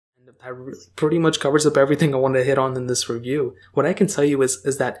that really pretty much covers up everything I wanted to hit on in this review. What I can tell you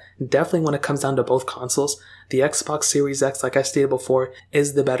is that definitely when it comes down to both consoles, the Xbox Series X, like I stated before,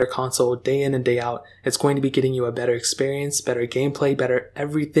 is the better console day in and day out. It's going to be getting you a better experience, better gameplay, better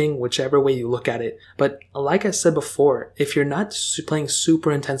everything, whichever way you look at it. But like I said before, if you're not playing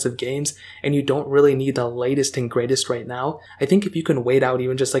super intensive games and you don't really need the latest and greatest right now, I think if you can wait out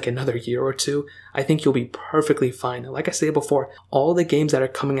even just like another year or two, I think you'll be perfectly fine. Like I said before, all the games that are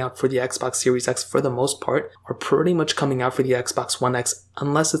coming out for the Xbox Series X for the most part are pretty much coming out for the Xbox One X,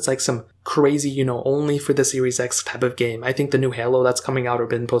 unless it's like some crazy, only for the Series X type of game. I think the new Halo that's coming out or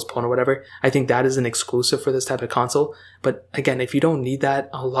been postponed or whatever, I think that is an exclusive for this type of console. But again, if you don't need that,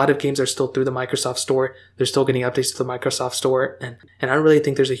 a lot of games are still through the Microsoft Store. They're still getting updates to the Microsoft Store, and I don't really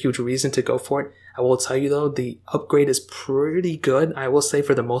think there's a huge reason to go for it. I will tell you though, the upgrade is pretty good. I will say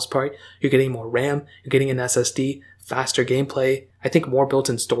for the most part, you're getting more RAM, you're getting an SSD, faster gameplay, I think more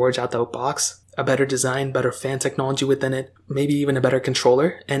built-in storage out the box, a better design, better fan technology within it, maybe even a better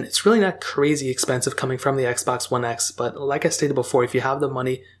controller, and it's really not crazy expensive coming from the Xbox One X. But like I stated before, if you have the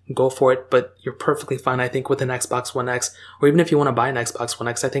money, go for it, but you're perfectly fine, I think, with an Xbox One X, or even if you want to buy an Xbox One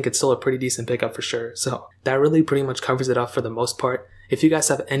X, I think it's still a pretty decent pickup for sure. So that really pretty much covers it up for the most part. If you guys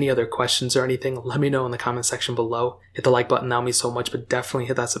have any other questions or anything, let me know in the comment section below. Hit the like button, that means so much, but definitely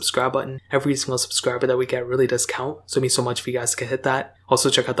hit that subscribe button. Every single subscriber that we get really does count, so it means so much if you guys can hit that. Also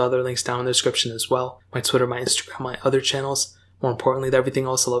check out the other links down in the description as well. My Twitter, my Instagram, my other channels. More importantly, everything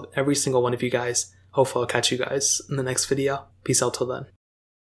else, I love every single one of you guys. Hopefully I'll catch you guys in the next video. Peace out till then.